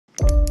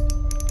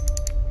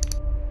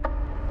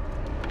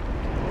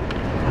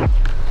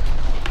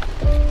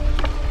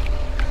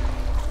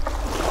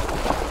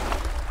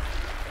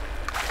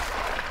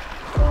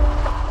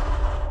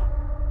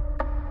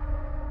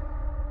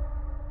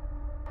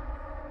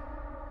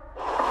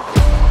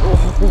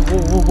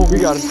We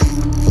got him.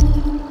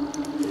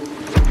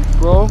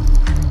 Bro,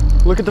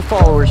 look at the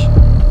followers.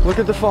 Look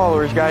at the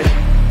followers, guys.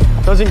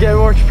 Doesn't get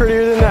much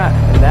prettier than that.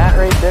 And that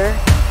right there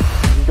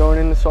is going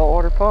in the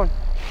saltwater pond.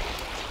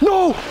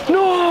 No,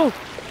 no!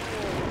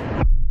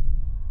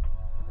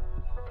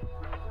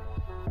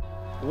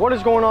 What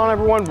is going on,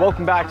 everyone?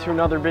 Welcome back to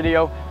another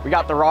video. We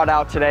got the rod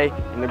out today,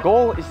 and the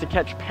goal is to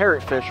catch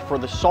parrotfish for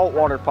the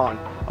saltwater pond.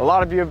 A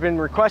lot of you have been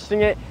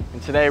requesting it,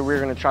 and today we're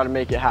gonna try to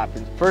make it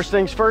happen. First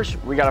things first,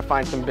 we gotta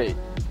find some bait.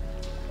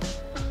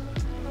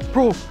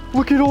 Bro,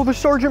 look at all the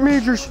sergeant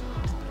majors.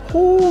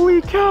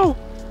 Holy cow,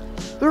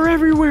 they're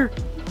everywhere.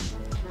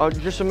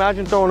 Just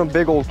imagine throwing a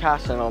big old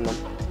cast net on them.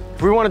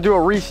 If we wanna do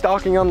a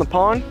restocking on the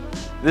pond,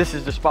 this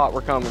is the spot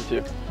we're coming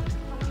to.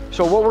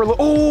 So what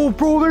oh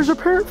bro, there's a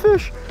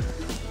parrotfish.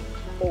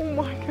 Oh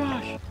my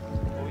gosh,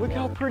 look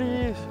how pretty he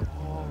is.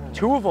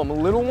 Two of them, a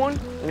little one,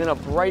 and then a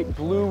bright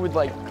blue with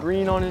like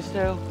green on his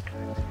tail.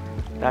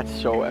 That's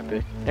so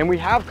epic. And we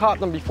have caught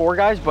them before,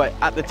 guys, but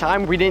at the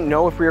time we didn't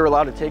know if we were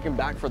allowed to take him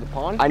back for the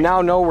pond. I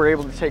now know we're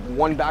able to take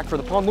one back for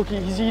the pond. Look,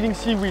 he's eating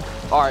seaweed.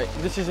 All right,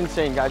 this is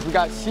insane, guys. We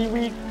got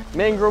seaweed,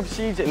 mangrove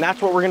seeds, and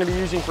that's what we're gonna be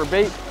using for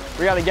bait.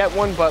 We gotta get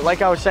one, but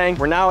like I was saying,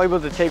 we're now able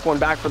to take one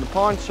back for the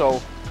pond,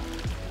 so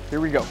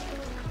here we go.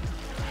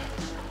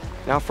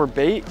 Now for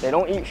bait, they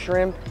don't eat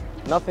shrimp,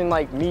 nothing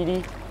like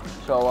meaty,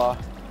 so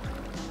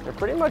they're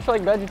pretty much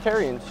like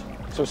vegetarians.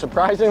 So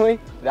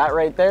surprisingly, that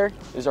right there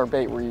is our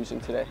bait we're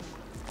using today.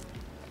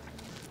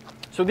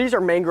 So these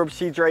are mangrove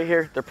seeds right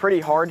here. They're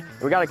pretty hard.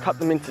 We gotta cut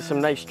them into some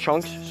nice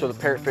chunks so the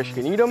parrotfish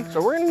can eat them. So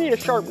we're gonna need a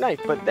sharp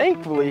knife, but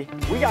thankfully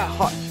we got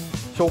husk.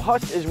 So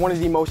husk is one of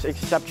the most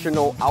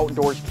exceptional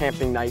outdoors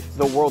camping knife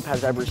the world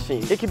has ever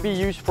seen. It can be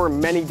used for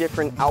many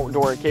different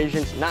outdoor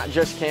occasions, not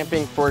just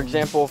camping. For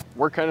example,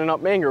 we're cutting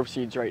up mangrove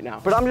seeds right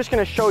now. But I'm just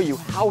gonna show you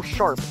how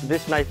sharp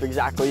this knife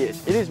exactly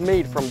is. It is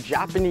made from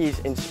Japanese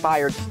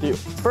inspired steel.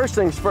 First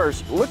things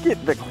first, look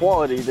at the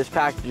quality this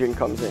packaging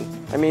comes in.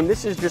 I mean,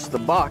 this is just the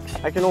box.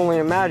 I can only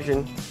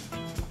imagine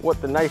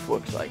what the knife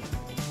looks like.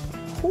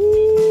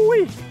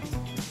 Hoo-wee.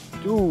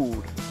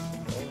 Dude.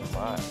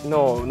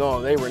 No,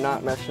 they were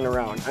not messing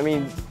around. I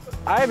mean,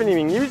 I haven't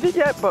even used it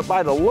yet, but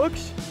by the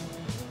looks,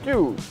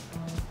 dude,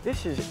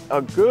 this is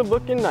a good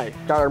looking knife.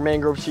 Got our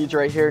mangrove seeds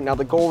right here. Now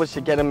the goal is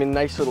to get them in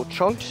nice little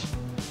chunks.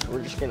 So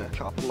we're just gonna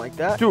chop them like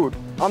that. Dude,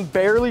 I'm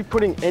barely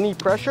putting any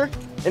pressure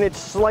and it's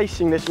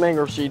slicing this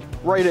mangrove seed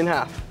right in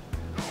half.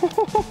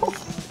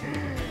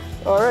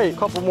 All right, a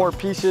couple more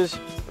pieces.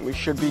 We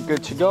should be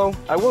good to go.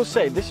 I will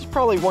say, this is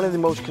probably one of the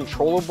most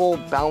controllable,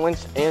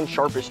 balanced, and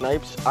sharpest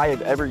knives I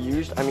have ever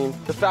used. I mean,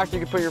 the fact you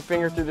can put your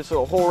finger through this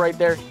little hole right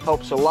there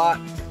helps a lot,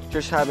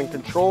 just having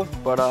control,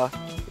 but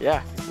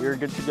yeah, we're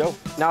good to go.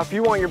 Now, if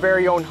you want your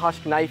very own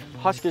Husk knife,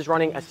 Husk is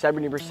running a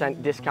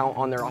 70% discount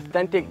on their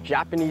authentic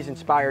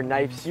Japanese-inspired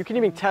knives. You can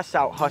even test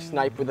out Husk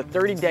knife with a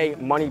 30-day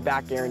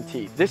money-back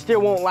guarantee. This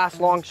deal won't last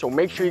long, so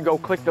make sure you go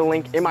click the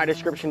link in my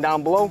description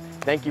down below.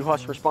 Thank you,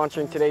 Husk, for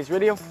sponsoring today's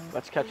video.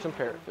 Let's catch some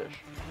parrotfish.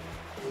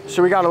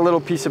 So we got a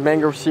little piece of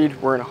mangrove seed.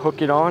 We're gonna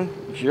hook it on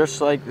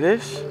just like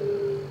this.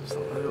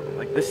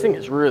 Like, this thing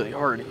is really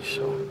hardy,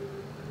 so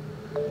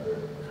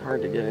it's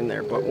hard to get in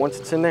there. But once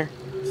it's in there,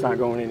 it's not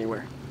going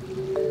anywhere.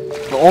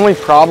 The only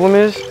problem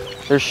is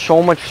there's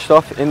so much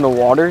stuff in the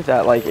water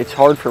that like it's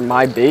hard for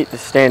my bait to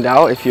stand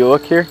out. If you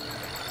look here,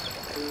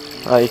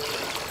 like,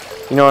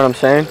 you know what I'm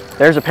saying?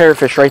 There's a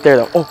parrotfish right there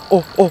though.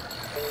 Oh,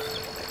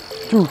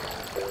 dude,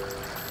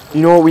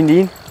 you know what we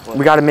need? What?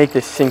 We got to make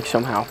this sink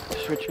somehow.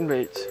 Switching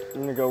baits.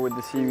 I'm gonna go with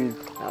the seaweed.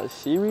 Now the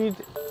seaweed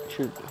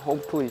should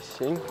hopefully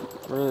sink.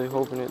 I'm really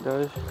hoping it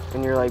does.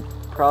 And you're like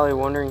probably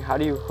wondering, how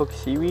do you hook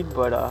seaweed?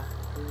 But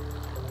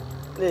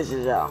this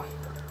is how.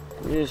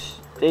 You just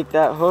take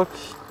that hook,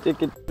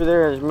 stick it through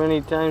there as many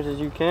times as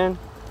you can,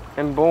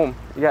 and boom,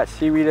 you got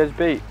seaweed as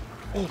bait.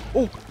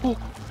 Oh,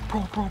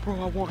 bro,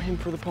 I want him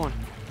for the pond.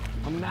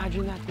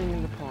 Imagine that thing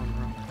in the pond,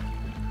 bro.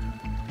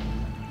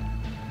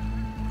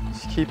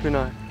 Just keep an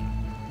eye.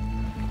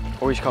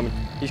 Oh, he's coming.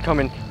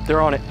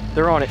 They're on it.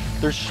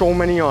 There's so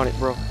many on it,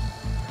 bro.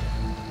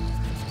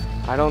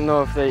 I don't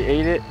know if they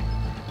ate it,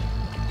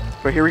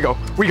 but here we go.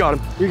 We got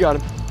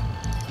him.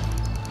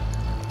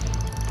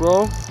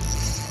 Bro,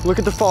 look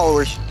at the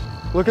followers.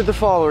 Look at the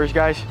followers,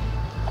 guys.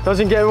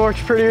 Doesn't get much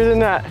prettier than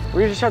that.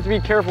 We just have to be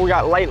careful. We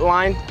got light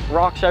line,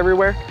 rocks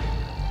everywhere.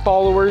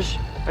 Followers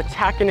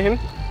attacking him.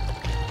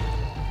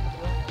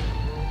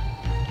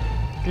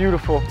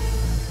 Beautiful.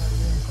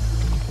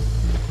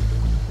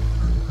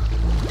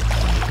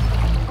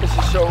 This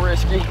is so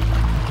risky.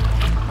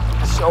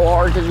 It's so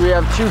hard because we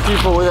have two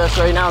people with us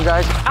right now,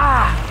 guys.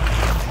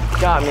 Ah!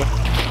 Got me.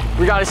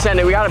 We gotta send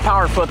it. We gotta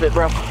power flip it,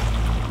 bro.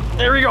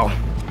 There we go.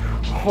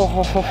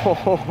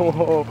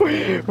 Oh,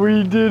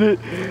 we did it.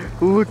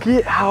 Look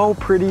at how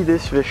pretty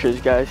this fish is,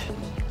 guys.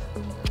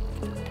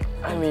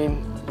 I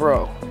mean,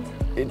 bro,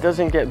 it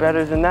doesn't get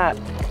better than that.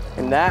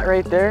 And that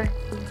right there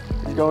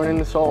is going in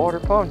the saltwater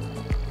pond.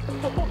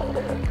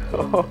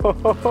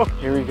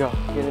 Here we go.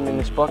 Get him in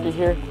this bucket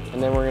here,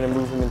 and then we're gonna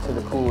move him into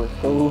the cooler.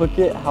 So look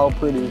at how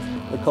pretty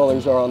the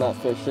colors are on that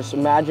fish. Just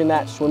imagine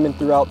that swimming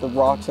throughout the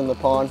rocks in the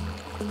pond.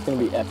 It's gonna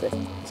be epic.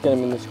 Let's get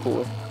him in this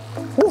cooler.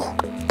 Whew.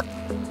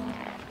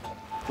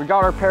 We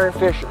got our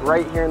parrotfish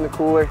right here in the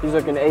cooler. He's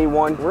looking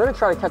A1. We're gonna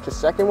try to catch a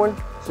second one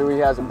so he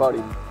has a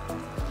buddy.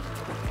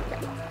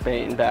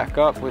 Baiting back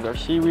up with our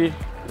seaweed.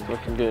 He's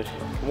looking good.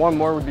 One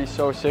more would be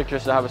so sick,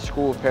 just to have a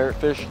school of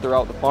parrotfish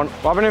throughout the pond.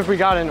 What if we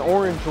got an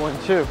orange one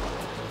too?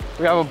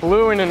 We have a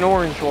blue and an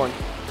orange one.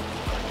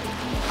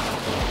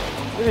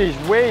 Look at these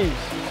waves.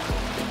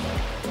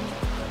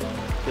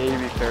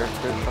 Baby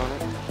parrotfish on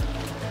it.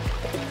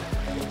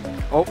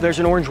 Oh, there's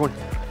an orange one.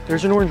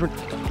 There's an orange one.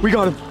 We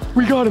got him.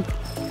 We got him.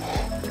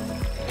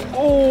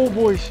 Oh,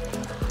 boys.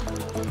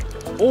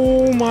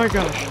 Oh my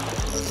gosh.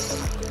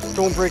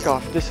 Don't break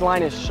off. This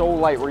line is so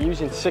light. We're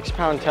using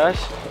 6-pound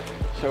tests,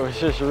 so it's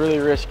just really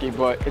risky,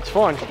 but it's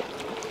fun.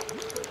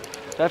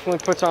 Definitely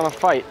puts on a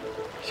fight.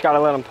 Just gotta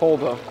let them pull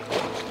though.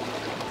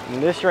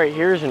 And this right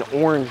here is an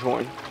orange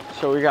one.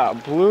 So we got a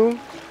blue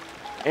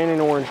and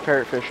an orange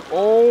parrotfish.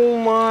 Oh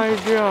my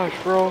gosh,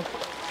 bro.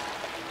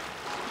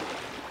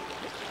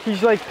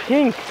 He's like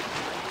pink.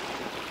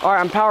 All right,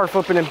 I'm power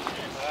flipping him.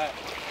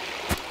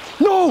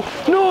 No,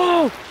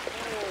 no.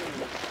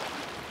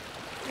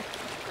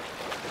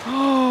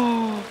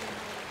 Oh,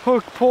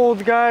 hook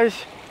pulled,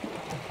 guys.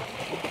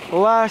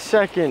 Last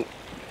second.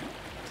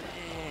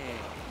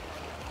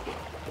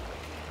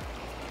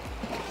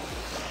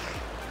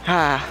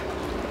 Ah.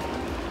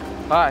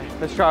 All right,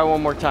 let's try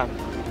one more time.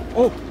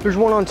 Oh, there's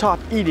one on top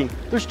eating.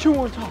 There's two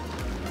on top.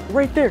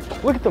 Right there,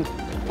 look at them.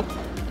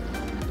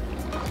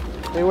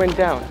 They went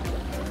down.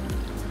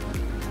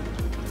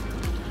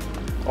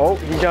 Oh,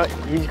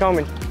 he's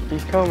coming.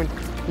 He's coming.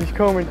 He's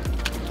coming.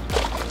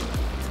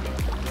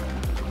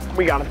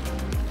 We got him.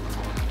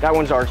 That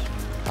one's ours.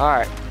 All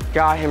right,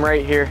 got him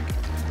right here.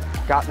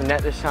 Got the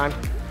net this time.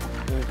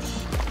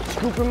 Let's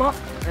scoop him up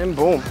and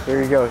boom,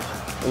 there he goes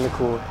in the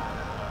cooler.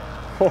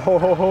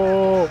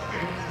 Oh,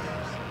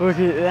 look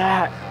at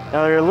that.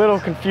 Now they're a little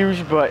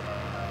confused, but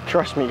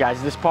trust me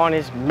guys, this pond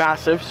is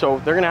massive, so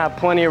they're gonna have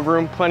plenty of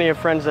room, plenty of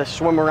friends to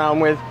swim around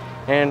with,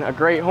 and a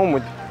great home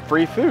with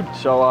free food.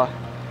 So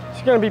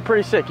it's gonna be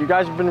pretty sick. You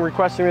guys have been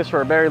requesting this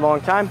for a very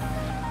long time.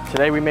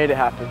 Today we made it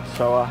happen.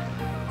 So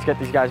let's get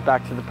these guys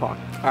back to the pond.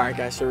 All right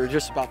guys, so we're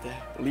just about to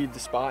leave the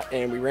spot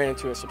and we ran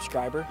into a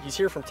subscriber. He's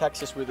here from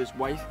Texas with his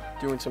wife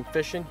doing some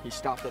fishing. He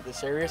stopped at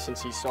this area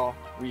since he saw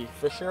we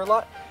fish here a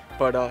lot,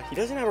 but he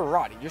doesn't have a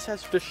rod. He just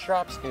has fish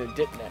traps and a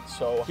dip net.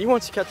 So he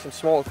wants to catch some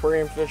small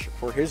aquarium fish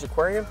for his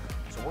aquarium.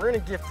 So we're gonna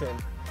gift him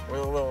with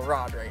a little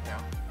rod right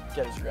now.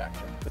 Get his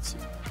reaction. Let's see.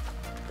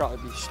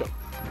 Probably be stoked.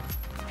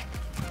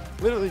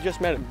 Literally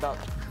just met him about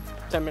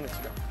 10 minutes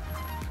ago.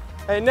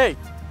 Hey Nate.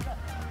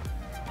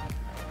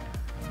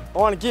 I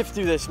want to gift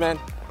you this, man.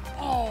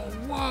 Oh,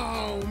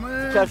 wow,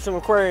 man. Catch some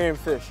aquarium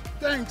fish.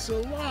 Thanks a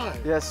lot.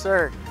 Yes,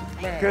 sir.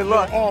 Man, good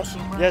luck.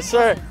 Awesome, man. Yes,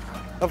 sir.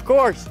 Of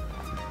course.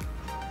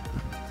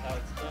 That's how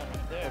it's done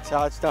right there. That's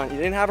how it's done. He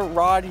didn't have a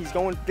rod. He's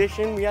going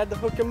fishing. We had to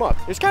hook him up.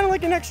 It was kind of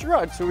like an extra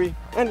rod, so we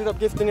ended up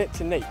gifting it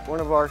to Nate, one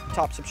of our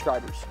top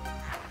subscribers.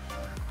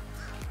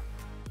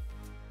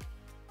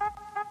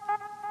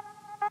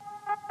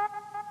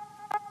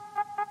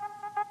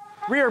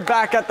 We are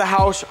back at the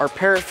house. Our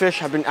parrotfish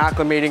have been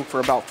acclimating for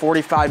about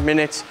 45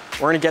 minutes.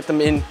 We're gonna get them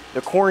in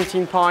the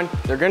quarantine pond.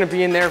 They're gonna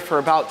be in there for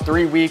about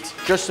 3 weeks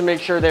just to make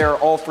sure they are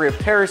all free of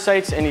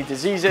parasites, any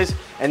diseases,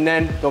 and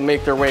then they'll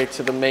make their way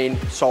to the main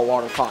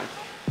saltwater pond.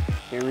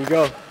 Here we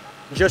go.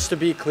 Just to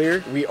be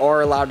clear, we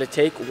are allowed to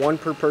take one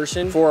per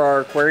person for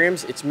our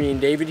aquariums. It's me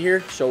and David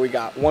here. So we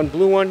got one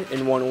blue one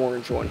and one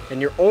orange one. And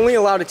you're only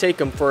allowed to take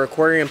them for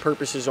aquarium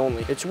purposes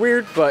only. It's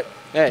weird, but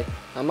hey,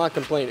 I'm not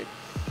complaining.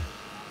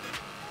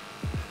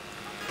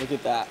 Look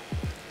at that.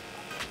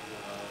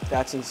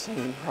 That's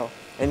insane, bro.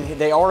 And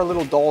they are a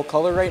little dull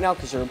color right now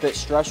because they're a bit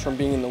stressed from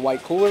being in the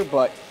white cooler,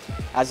 but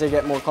as they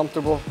get more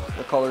comfortable,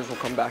 the colors will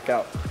come back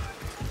out.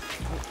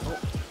 Oh.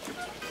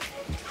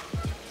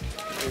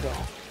 There we go.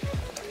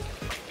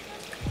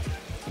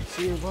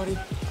 See you, buddy.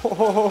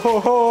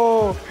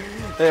 Oh,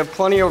 they have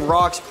plenty of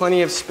rocks,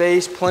 plenty of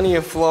space, plenty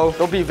of flow.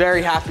 They'll be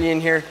very happy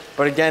in here,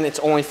 but again, it's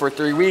only for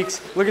 3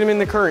 weeks. Look at them in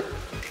the current.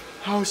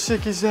 How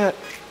sick is that?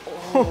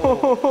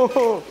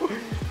 Oh.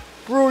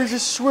 Bro, he's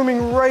just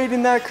swimming right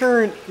in that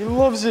current. He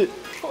loves it.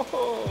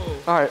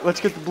 Oh. All right, let's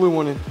get the blue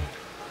one in.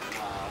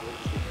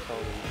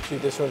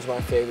 Dude, this one's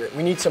my favorite.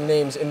 We need some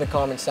names in the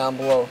comments down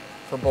below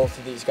for both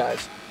of these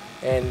guys.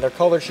 And their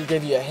color should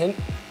give you a hint.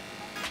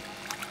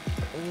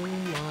 Oh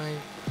my.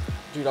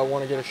 Dude, I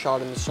want to get a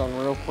shot in the sun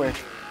real quick.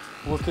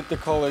 Look at the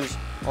colors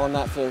on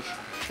that fish.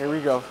 Here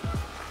we go.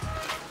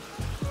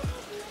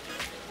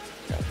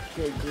 Got a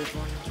good grip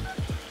on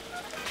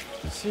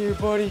it. See you,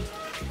 buddy.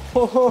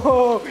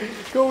 Oh,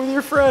 go with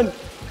your friend.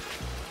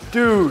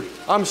 Dude,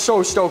 I'm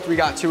so stoked we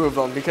got 2 of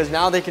them because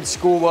now they can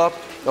school up.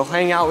 They'll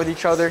hang out with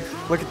each other.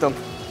 Look at them.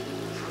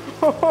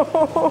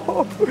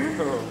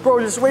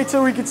 Bro, just wait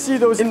till we can see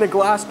those in the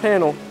glass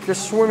panel,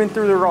 just swimming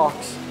through the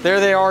rocks. There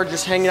they are,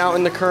 just hanging out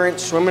in the current,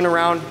 swimming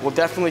around. We'll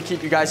definitely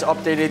keep you guys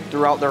updated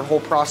throughout their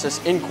whole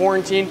process in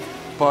quarantine.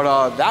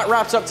 But that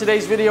wraps up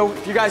today's video.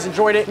 If you guys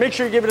enjoyed it, make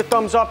sure you give it a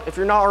thumbs up. If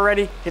you're not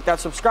already, hit that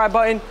subscribe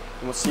button,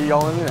 and we'll see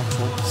y'all in the next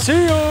one.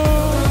 See ya!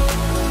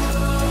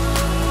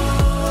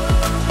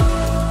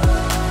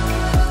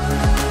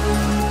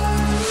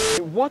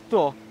 What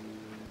the?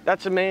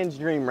 That's a man's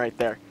dream right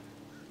there.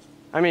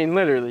 I mean,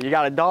 literally, you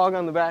got a dog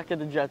on the back of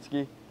the jet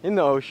ski in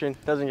the ocean.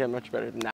 Doesn't get much better than that.